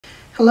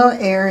Hello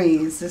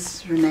Aries, this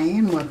is Renee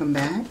and welcome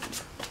back.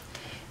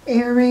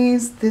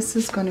 Aries, this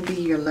is going to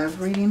be your love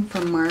reading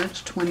for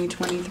March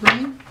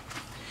 2023.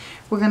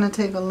 We're going to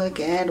take a look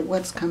at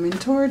what's coming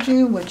towards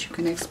you, what you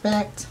can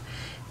expect,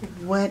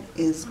 what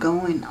is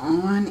going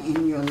on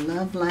in your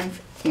love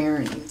life,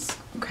 Aries.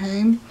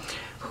 Okay,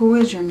 who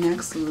is your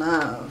next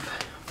love?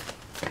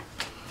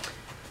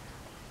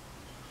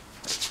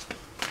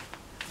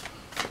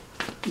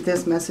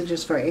 This message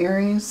is for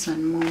Aries,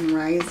 Sun, Moon,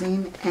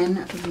 Rising, and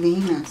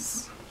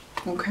Venus.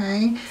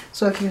 Okay,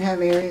 so if you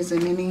have Aries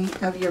in any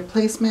of your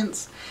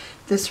placements,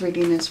 this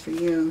reading is for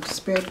you.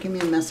 Spirit, give me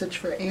a message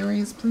for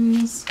Aries,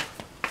 please.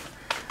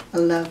 A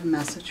love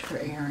message for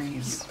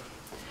Aries.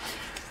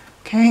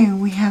 Okay,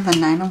 we have the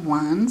Nine of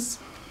Wands,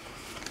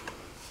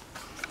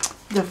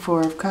 the Four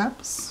of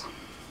Cups,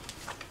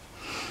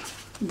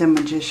 the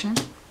Magician,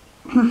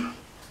 the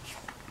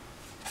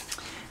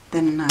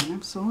Nine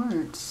of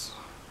Swords.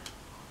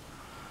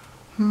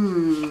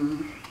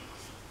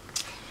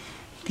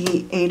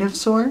 The Eight of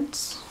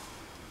Swords,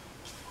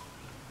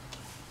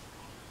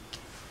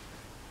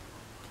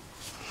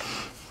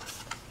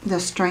 the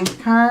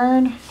Strength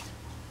card,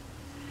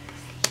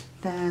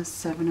 the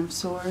Seven of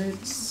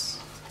Swords,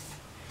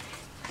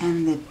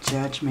 and the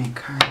Judgment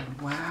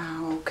card.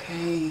 Wow,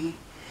 okay.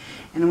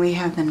 And we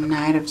have the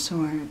Knight of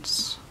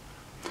Swords.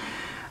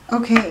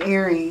 Okay,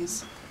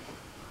 Aries.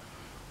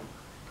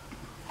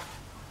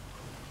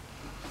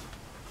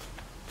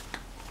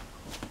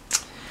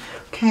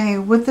 Okay,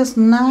 with this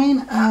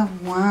Nine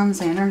of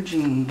Wands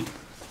energy,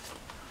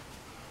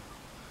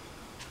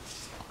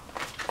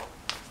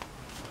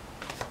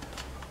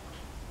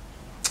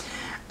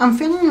 I'm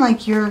feeling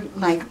like you're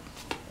like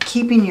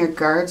keeping your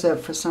guards up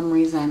for some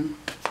reason.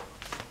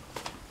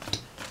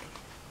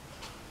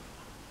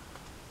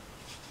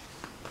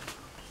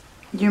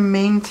 You're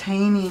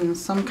maintaining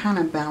some kind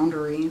of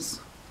boundaries,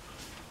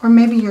 or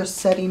maybe you're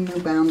setting new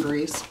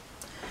boundaries.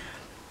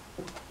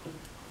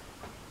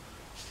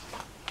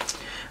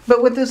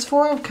 But with this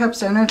Four of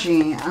Cups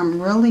energy,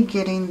 I'm really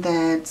getting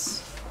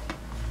that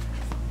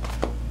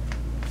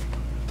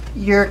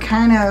you're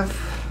kind of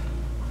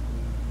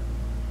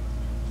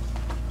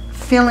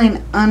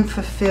feeling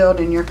unfulfilled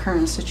in your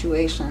current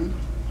situation.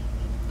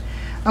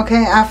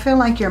 Okay, I feel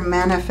like you're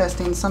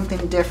manifesting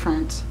something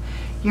different.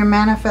 You're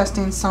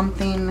manifesting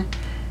something,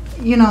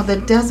 you know,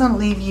 that doesn't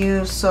leave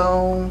you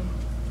so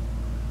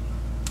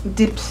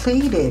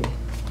depleted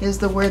is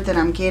the word that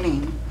I'm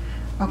getting.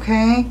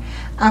 Okay,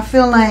 I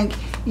feel like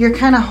you're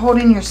kind of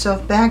holding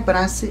yourself back, but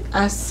I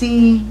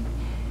see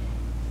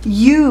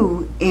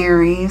you,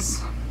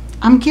 Aries.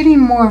 I'm getting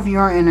more of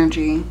your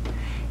energy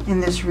in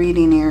this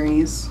reading,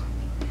 Aries,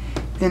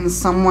 than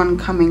someone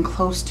coming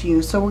close to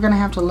you. So we're going to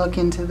have to look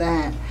into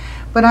that.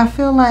 But I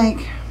feel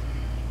like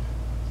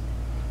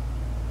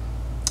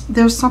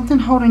there's something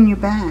holding you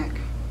back.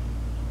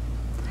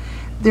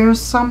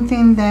 There's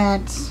something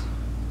that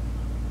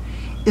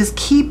is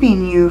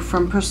keeping you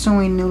from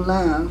pursuing new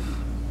love.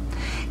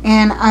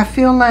 And I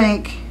feel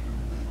like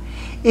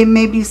it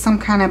may be some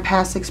kind of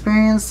past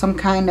experience, some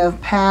kind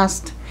of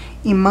past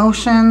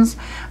emotions.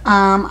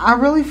 I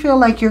really feel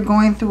like you're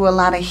going through a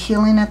lot of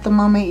healing at the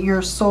moment.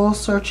 You're soul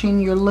searching.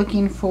 You're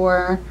looking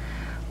for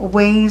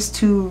ways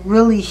to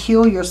really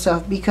heal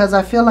yourself, because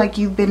I feel like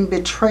you've been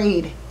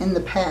betrayed in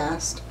the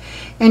past.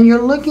 And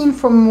you're looking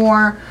for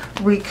more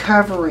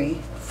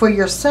recovery for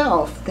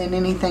yourself than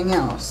anything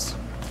else.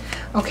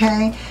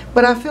 Okay,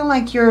 but I feel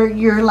like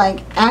you're like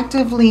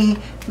actively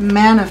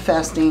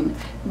manifesting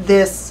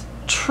this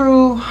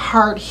true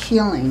heart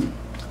healing.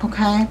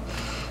 Okay,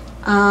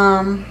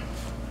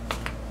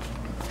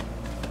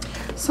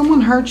 someone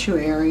hurt you,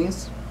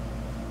 Aries,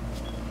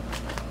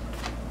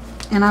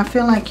 and I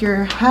feel like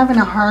you're having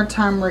a hard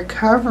time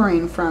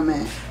recovering from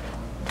it.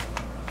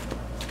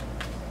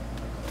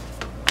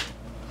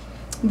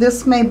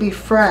 This may be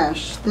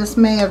fresh. This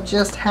may have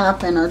just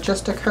happened or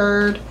just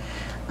occurred.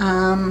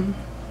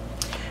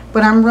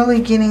 But I'm really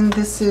getting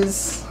this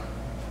is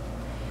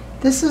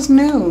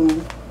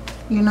new,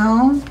 you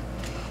know?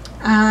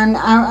 And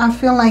I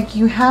feel like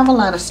you have a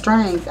lot of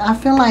strength. I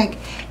feel like,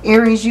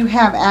 Aries, you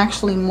have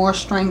actually more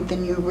strength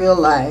than you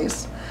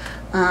realize.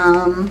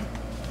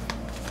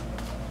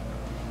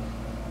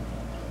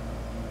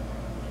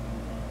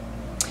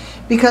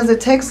 Because it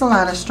takes a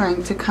lot of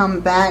strength to come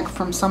back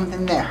from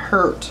something that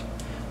hurt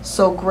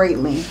so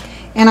greatly.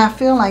 And I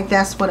feel like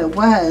that's what it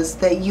was,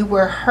 that you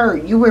were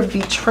hurt. You were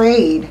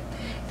betrayed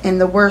in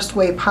the worst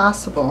way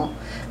possible.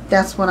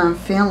 That's what I'm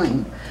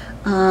feeling.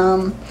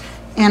 And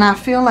I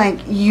feel like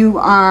you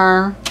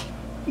are,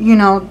 you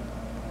know,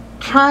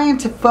 trying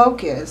to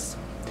focus.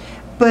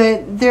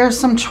 But there are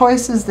some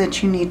choices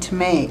that you need to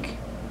make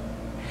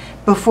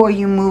before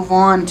you move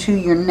on to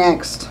your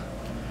next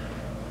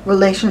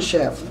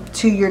relationship,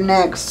 to your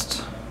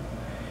next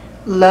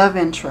love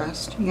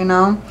interest, you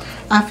know.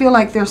 I feel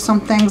like there's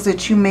some things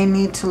that you may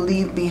need to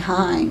leave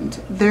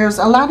behind. There's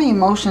a lot of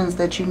emotions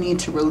that you need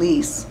to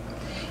release,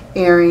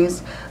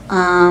 Aries.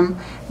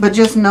 But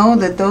just know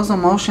that those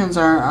emotions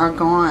are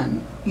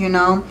gone, you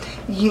know.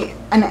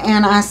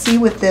 And I see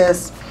with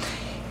this,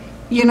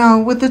 You know,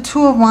 with the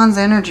Two of Wands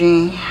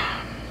energy,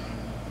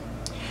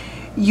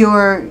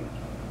 you're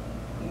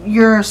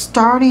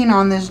starting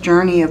on this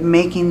journey of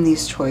making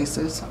these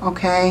choices,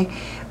 okay?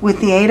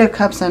 With the Eight of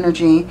Cups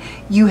energy,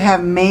 you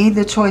have made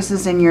the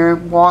choices and you're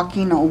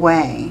walking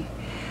away.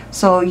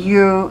 So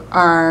you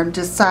are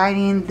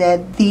deciding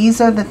that these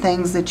are the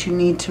things that you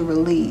need to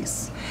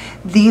release.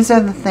 These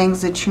are the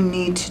things that you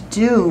need to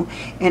do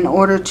in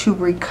order to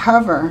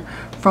recover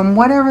from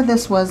whatever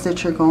this was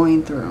that you're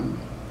going through.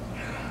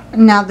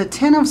 Now the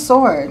Ten of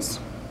Swords,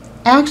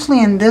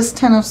 actually in this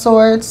Ten of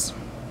Swords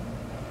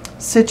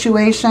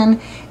situation,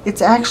 it's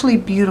actually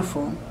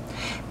beautiful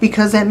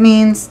because it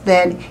means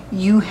that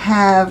you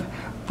have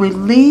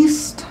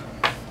released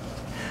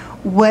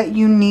what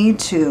you need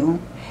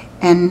to,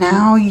 and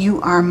now you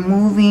are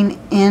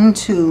moving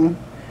into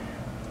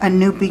a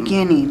new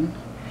beginning.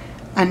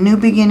 A new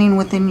beginning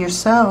within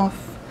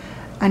yourself.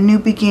 A new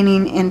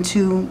beginning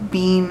into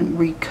being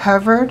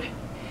recovered.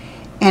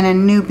 And a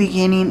new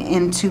beginning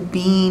into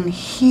being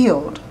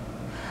healed.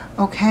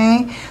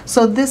 Okay?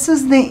 So this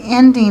is the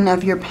ending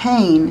of your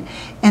pain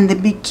and the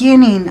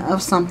beginning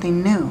of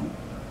something new.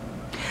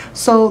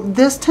 So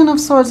this Ten of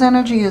Swords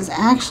energy is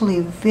actually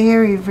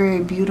very,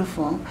 very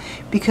beautiful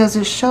because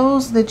it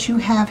shows that you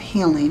have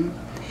healing.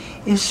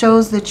 It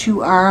shows that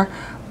you are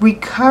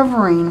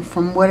recovering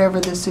from whatever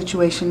the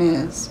situation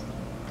is.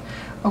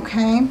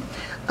 Okay?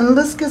 And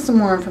let's get some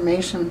more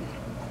information.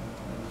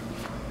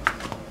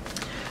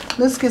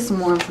 Let's get some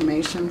more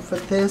information for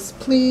this,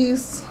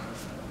 please.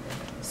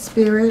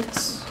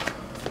 Spirits.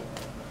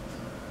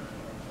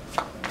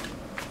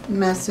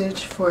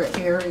 Message for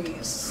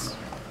Aries.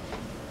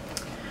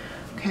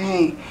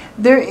 Okay,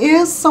 there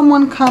is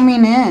someone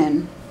coming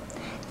in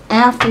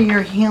after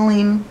your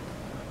healing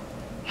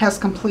has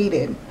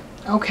completed.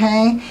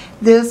 Okay,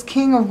 this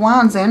King of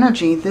Wands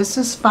energy, this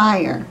is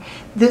fire.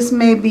 This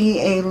may be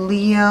a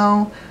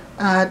Leo,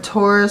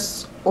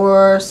 Taurus,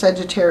 or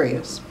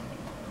Sagittarius.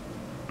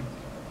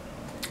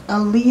 A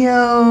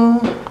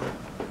Leo,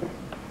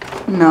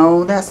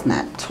 no, that's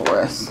not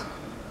Taurus.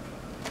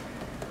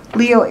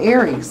 Leo,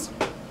 Aries,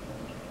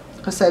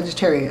 or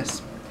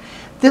Sagittarius.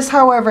 This,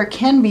 however,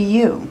 can be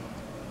you,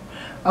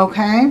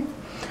 okay?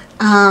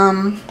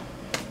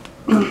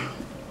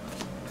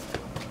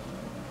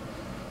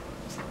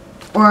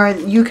 Or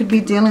you could be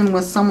dealing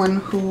with someone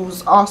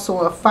who's also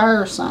a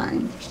fire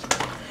sign.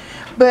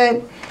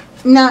 But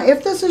now,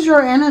 if this is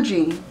your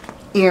energy,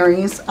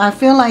 Aries, I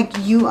feel like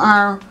you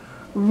are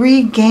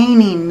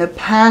regaining the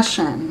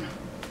passion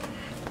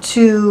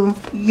to,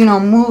 you know,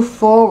 move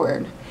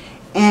forward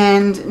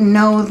and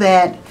know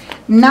that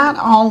not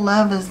all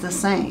love is the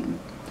same.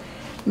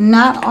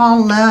 Not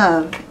all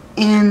love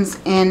ends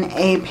in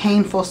a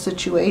painful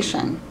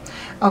situation,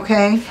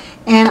 okay?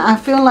 And I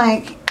feel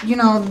like, you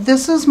know,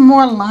 this is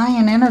more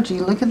lion energy.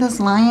 Look at this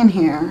lion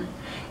here,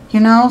 you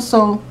know?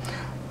 So,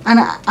 and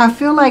I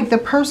feel like the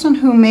person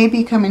who may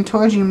be coming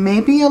towards you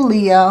may be a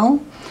Leo,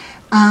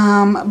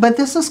 but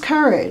this is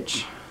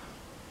courage.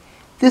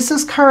 This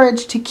is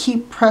courage to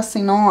keep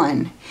pressing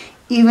on,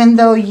 even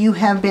though you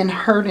have been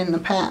hurt in the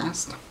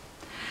past.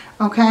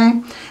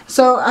 Okay,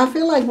 so I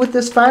feel like with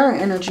this fire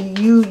energy,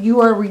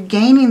 you are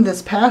regaining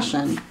this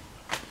passion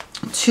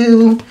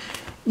to,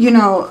 you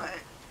know,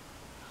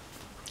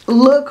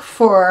 look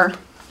for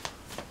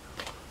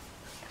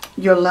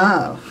your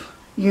love.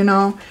 You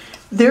know,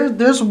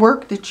 there's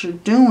work that you're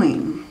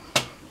doing.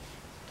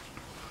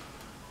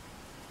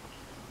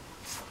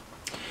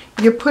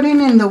 You're putting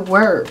in the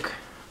work.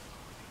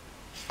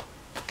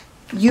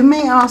 You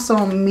may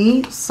also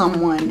meet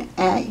someone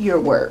at your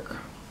work,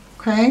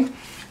 okay?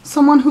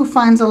 Someone who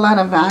finds a lot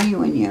of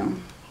value in you.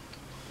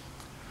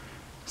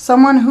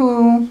 Someone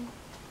who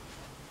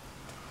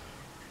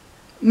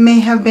may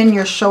have been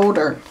your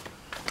shoulder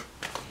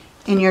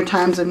in your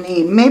times of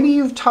need. Maybe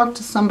you've talked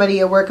to somebody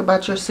at work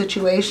about your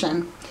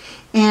situation.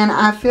 And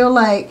I feel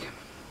like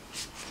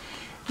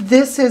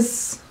this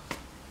has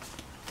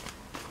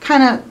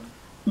kind of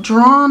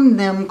drawn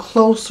them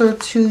closer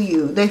to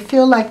you. They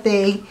feel like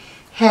they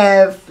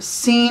have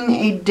seen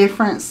a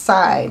different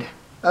side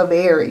of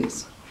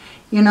Aries.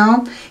 You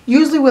know,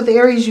 usually with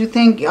Aries, you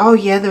think, oh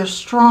yeah, they're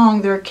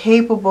strong, they're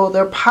capable,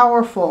 they're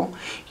powerful.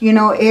 You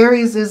know,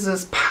 Aries is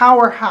this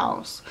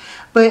powerhouse.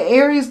 But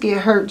Aries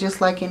get hurt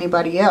just like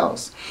anybody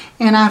else.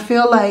 And I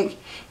feel like,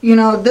 you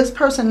know, this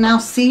person now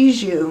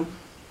sees you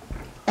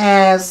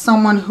as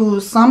someone who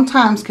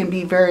sometimes can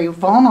be very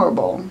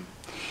vulnerable,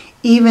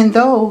 even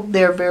though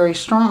they're very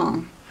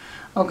strong.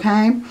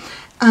 Okay?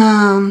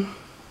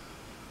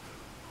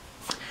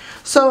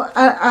 So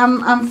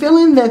I'm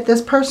feeling that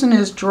this person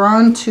is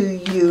drawn to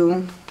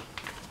you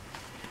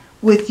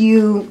with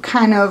you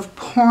kind of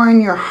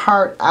pouring your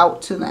heart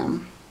out to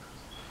them.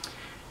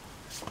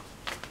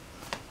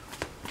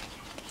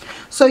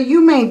 So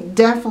you may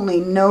definitely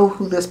know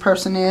who this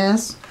person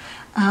is.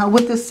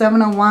 With the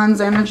Seven of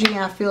Wands energy,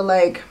 I feel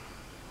like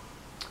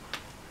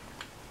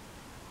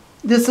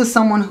this is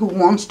someone who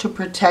wants to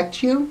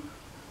protect you,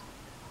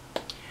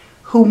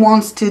 who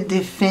wants to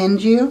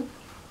defend you,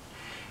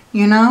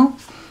 you know.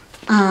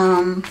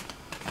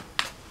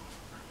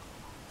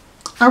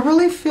 I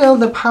really feel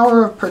the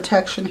power of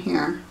protection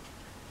here.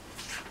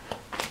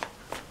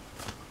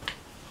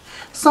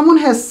 Someone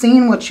has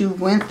seen what you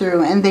went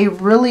through and they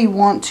really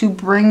want to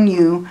bring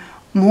you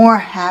more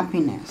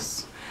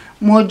happiness,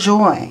 more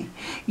joy.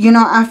 You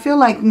know, I feel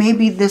like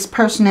maybe this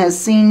person has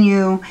seen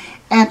you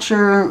at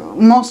your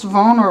most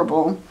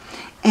vulnerable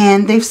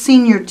and they've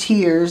seen your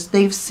tears,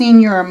 they've seen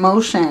your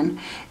emotion,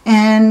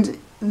 and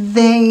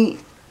they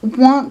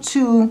want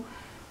to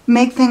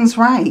make things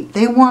right.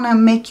 They want to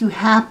make you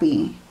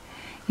happy,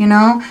 you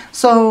know.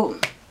 So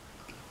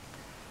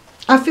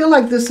I feel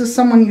like this is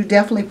someone you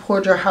definitely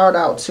poured your heart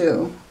out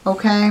to,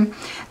 okay?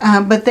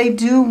 But they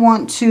do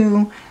want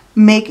to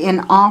make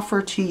an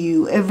offer to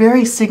you, a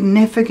very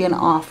significant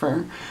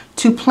offer,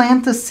 to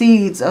plant the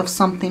seeds of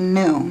something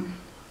new.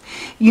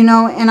 You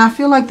know, and I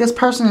feel like this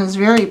person is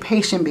very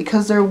patient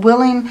because they're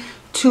willing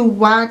to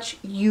watch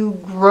you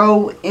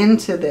grow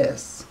into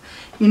this.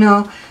 You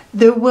know,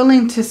 they're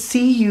willing to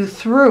see you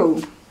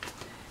through.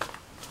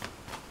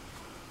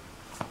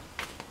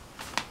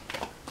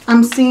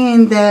 I'm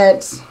seeing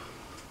that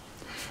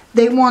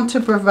they want to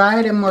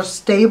provide a more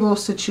stable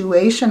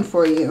situation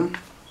for you.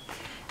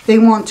 They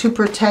want to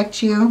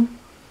protect you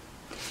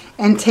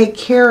and take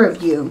care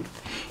of you.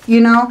 You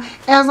know,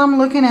 as I'm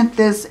looking at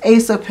this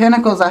Ace of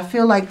Pentacles, I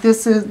feel like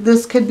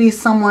this could be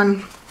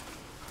someone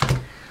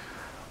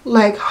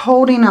like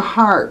holding a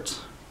heart,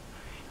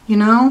 you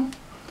know,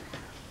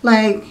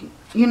 like,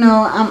 you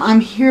know,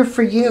 I'm here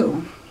for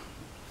you.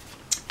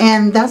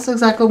 And that's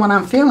exactly what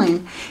I'm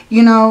feeling.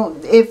 You know,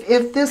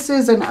 if this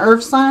is an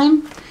earth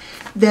sign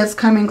that's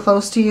coming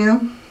close to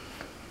you,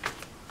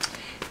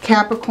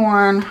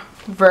 Capricorn,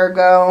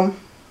 Virgo,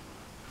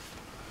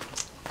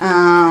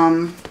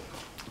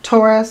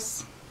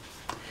 Taurus,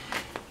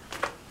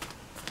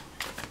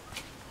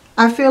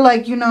 I feel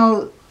like, you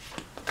know,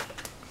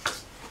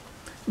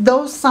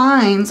 those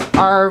signs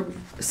are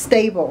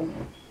stable.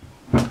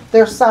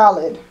 They're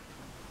solid.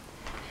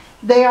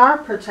 They are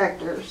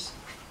protectors.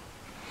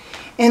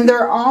 And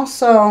they're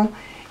also,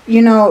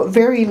 you know,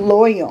 very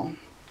loyal.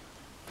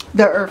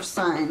 The earth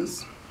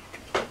signs.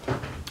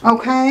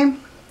 Okay?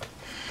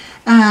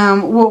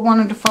 What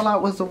wanted to fall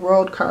out was the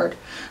World card.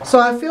 So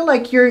I feel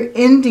like you're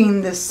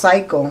ending this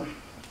cycle.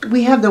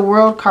 We have the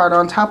World card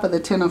on top of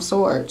the Ten of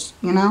Swords,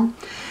 you know?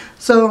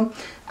 So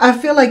I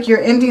feel like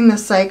you're ending the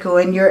cycle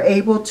and you're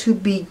able to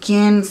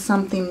begin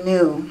something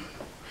new.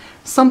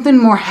 Something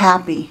more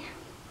happy.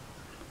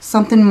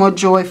 Something more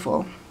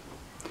joyful.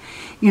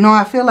 You know,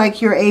 I feel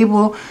like you're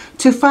able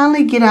to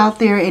finally get out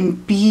there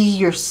and be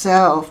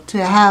yourself.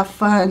 To have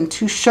fun.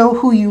 To show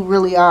who you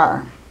really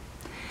are.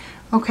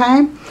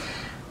 Okay?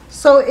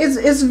 So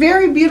it's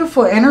very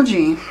beautiful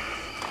energy,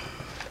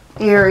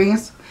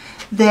 Aries,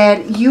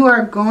 that you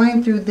are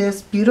going through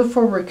this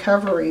beautiful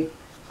recovery.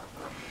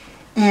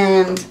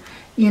 And,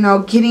 you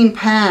know, getting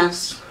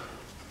past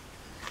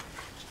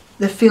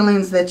the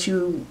feelings that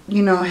you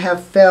know,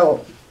 have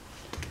felt.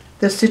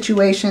 The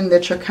situation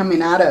that you're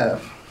coming out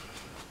of.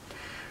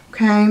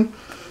 Okay?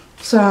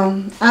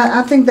 So,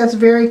 I think that's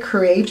very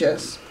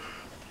courageous.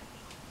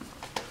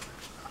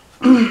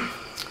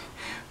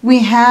 We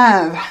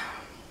have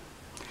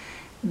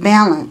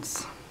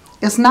balance.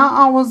 It's not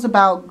always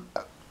about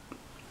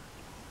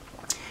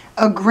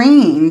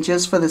agreeing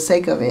just for the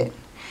sake of it.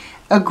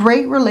 A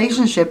great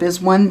relationship is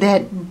one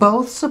that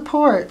both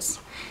supports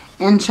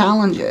and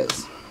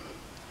challenges.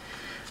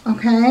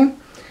 Okay?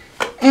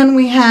 And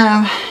we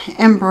have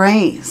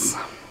embrace.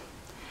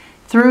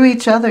 Through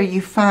each other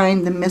you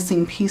find the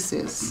missing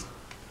pieces.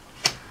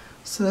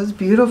 So that's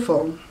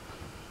beautiful.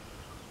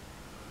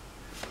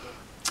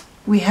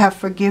 We have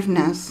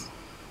forgiveness.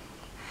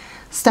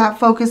 Stop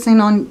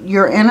focusing on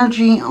your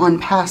energy on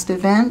past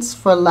events,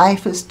 for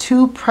life is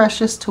too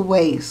precious to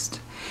waste.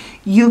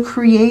 You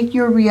create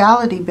your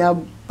reality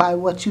by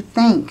what you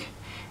think,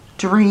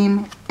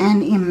 dream,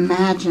 and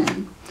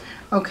imagine.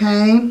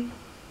 Okay?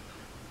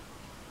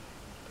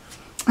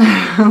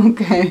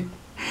 Okay.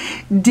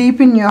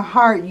 Deep in your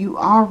heart, you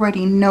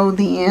already know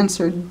the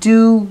answer.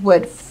 Do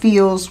what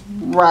feels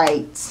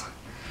right.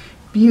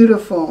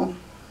 Beautiful.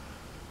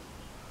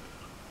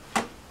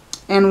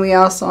 And we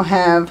also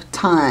have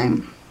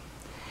time.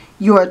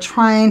 You are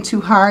trying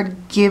too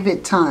hard. Give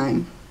it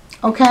time.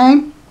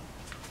 Okay?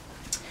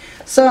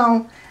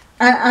 So,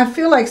 I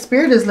feel like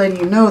Spirit is letting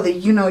you know that,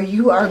 you know,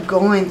 you are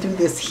going through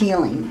this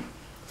healing.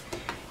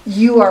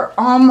 You are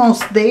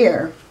almost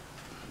there.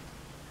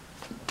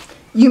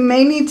 You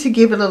may need to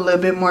give it a little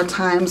bit more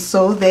time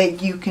so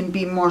that you can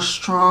be more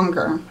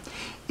stronger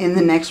in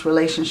the next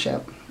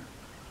relationship.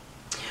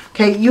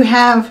 Okay, you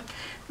have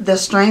the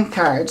Strength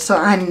card. So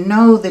I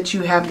know that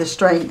you have the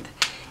strength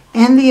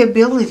and the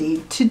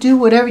ability to do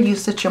whatever you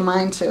set your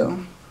mind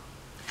to.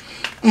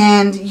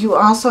 And you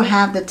also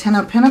have the Ten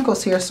of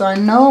Pentacles here. So I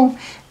know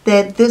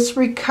that this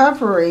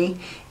recovery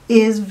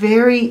is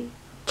very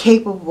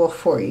capable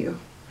for you.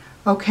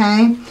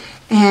 Okay?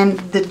 And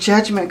the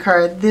Judgment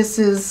card, this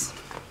is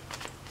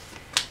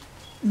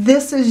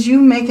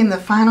you making the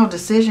final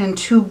decision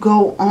to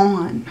go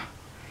on.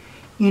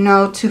 you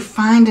know, to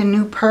find a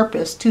new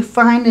purpose, to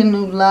find a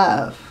new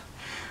love.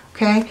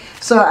 Okay,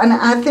 so and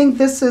I think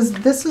this is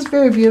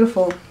very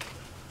beautiful,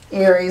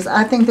 Aries.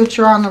 I think that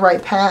you're on the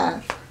right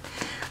path.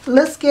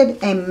 Let's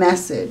get a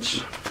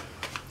message.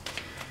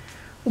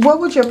 What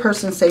would your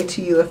person say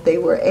to you if they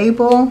were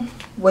able?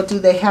 What do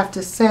they have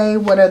to say?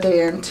 What are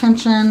their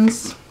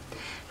intentions?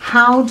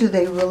 How do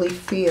they really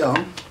feel?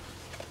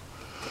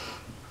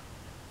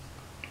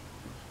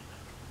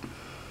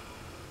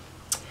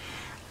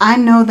 I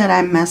know that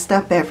I messed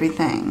up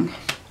everything.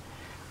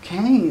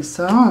 Okay,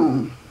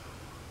 so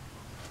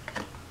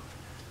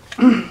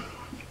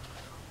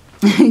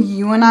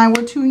you and I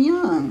were too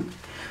young.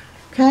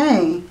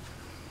 Okay.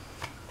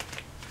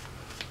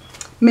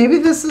 Maybe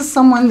this is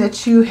someone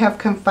that you have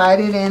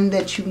confided in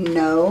that you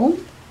know.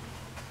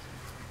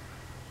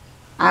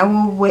 I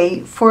will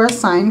wait for a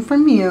sign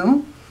from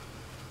you.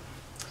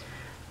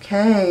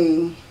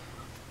 Okay.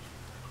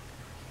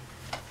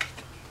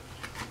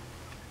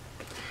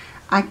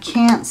 I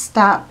can't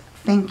stop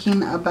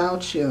thinking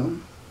about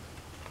you.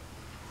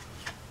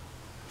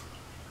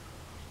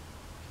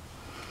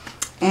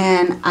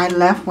 And I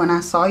left when I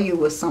saw you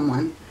with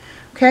someone.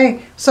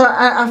 Okay, so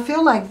I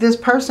feel like this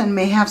person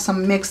may have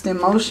some mixed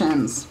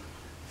emotions.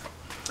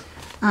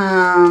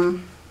 But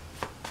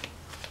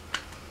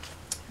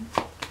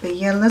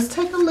yeah, let's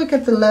take a look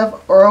at the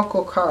Love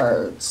Oracle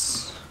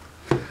cards.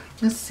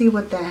 Let's see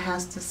what that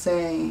has to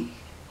say.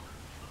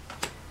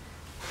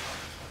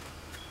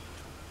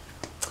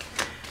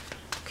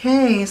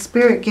 Okay,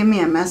 Spirit, give me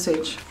a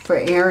message for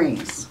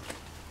Aries.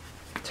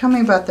 Tell me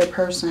about their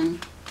person.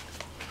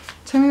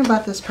 Tell me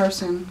about this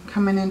person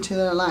coming into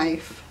their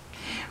life.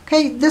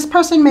 Okay, this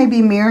person may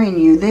be mirroring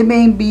you. They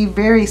may be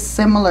very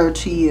similar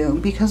to you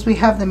because we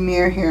have the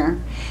mirror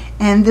here.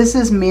 And this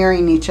is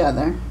mirroring each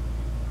other.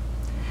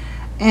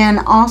 And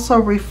also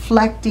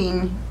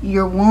reflecting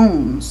your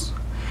wounds,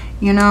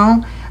 you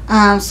know.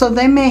 So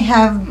they may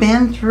have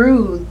been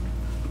through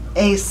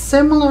a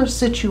similar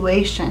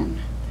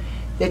situation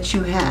that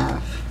you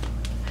have.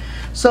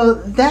 So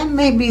that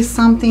may be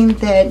something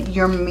that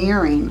you're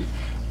mirroring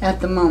at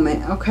the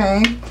moment,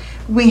 okay?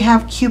 We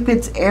have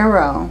Cupid's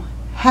arrow.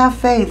 Have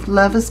faith,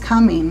 love is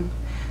coming.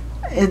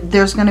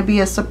 There's going to be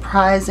a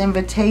surprise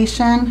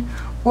invitation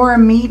or a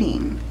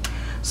meeting.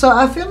 So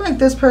I feel like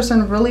this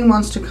person really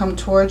wants to come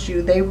towards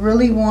you. They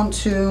really want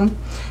to,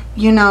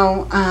 you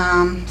know,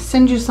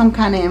 send you some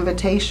kind of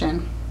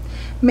invitation.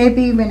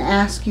 Maybe even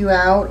ask you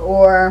out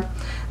or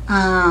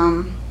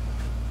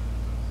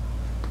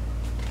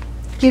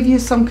give you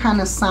some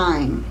kind of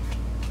sign.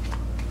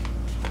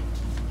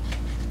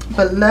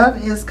 But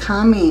love is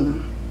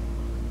coming.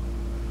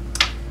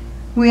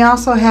 We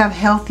also have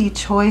healthy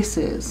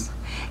choices.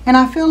 And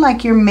I feel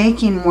like you're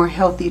making more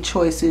healthy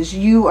choices.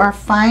 You are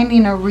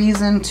finding a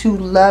reason to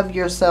love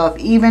yourself.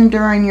 Even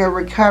during your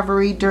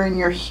recovery, during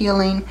your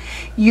healing,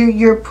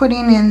 you're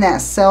putting in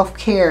that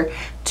self-care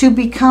to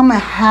become a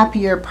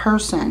happier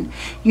person.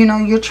 You know,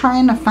 you're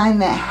trying to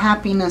find that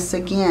happiness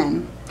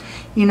again.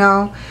 You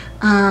know,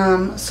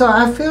 so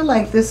I feel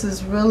like this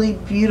is really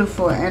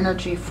beautiful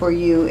energy for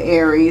you,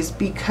 Aries,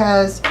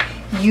 because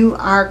you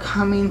are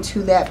coming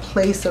to that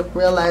place of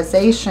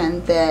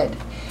realization that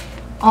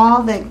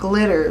all that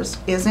glitters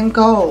isn't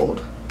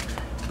gold,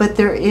 but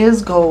there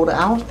is gold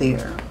out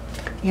there,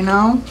 you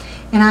know.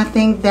 And I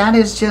think that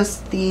is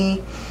just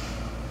the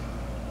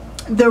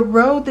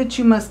road that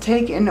you must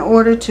take in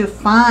order to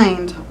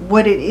find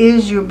what it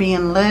is you're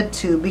being led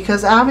to.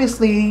 Because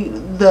obviously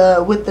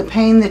with the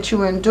pain that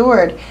you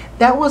endured,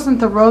 that wasn't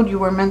the road you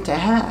were meant to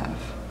have.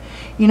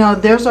 You know,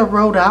 there's a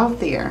road out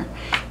there.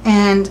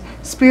 And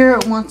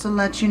Spirit wants to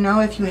let you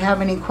know, if you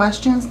have any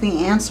questions,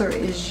 the answer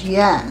is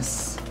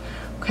yes.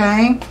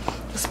 Okay?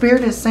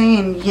 Spirit is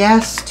saying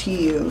yes to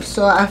you.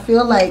 So I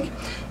feel like,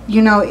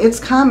 you know, it's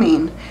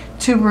coming.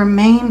 To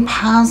remain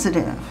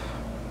positive.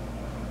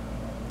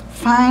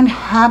 Find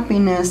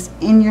happiness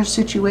in your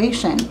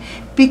situation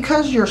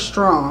because you're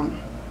strong.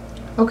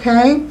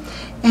 Okay?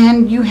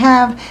 And you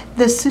have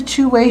the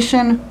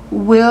situation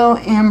will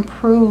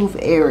improve,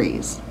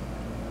 Aries.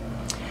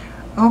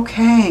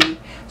 Okay.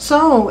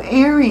 So,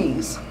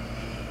 Aries,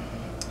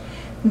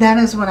 that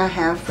is what I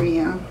have for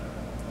you.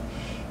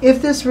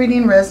 If this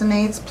reading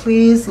resonates,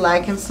 please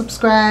like and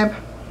subscribe.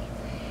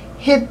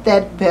 Hit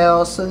that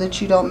bell so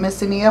that you don't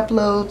miss any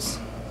uploads.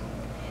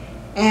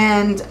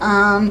 And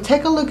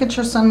take a look at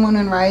your sun, moon,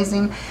 and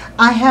rising.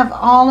 I have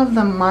all of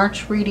the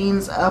March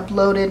readings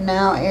uploaded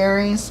now,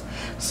 Aries.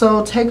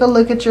 So take a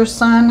look at your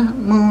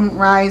sun, moon,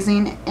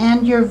 rising,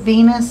 and your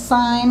Venus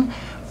sign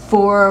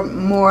for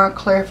more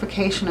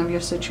clarification of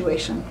your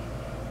situation.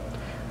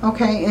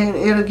 Okay,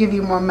 it'll give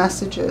you more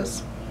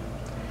messages.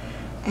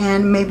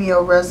 And maybe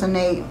you'll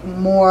resonate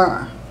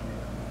more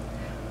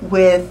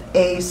with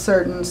a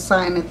certain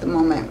sign at the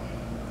moment.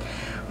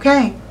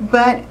 Okay,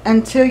 but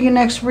until your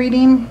next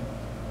reading,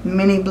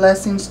 many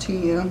blessings to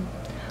you.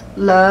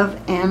 Love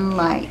and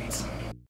light.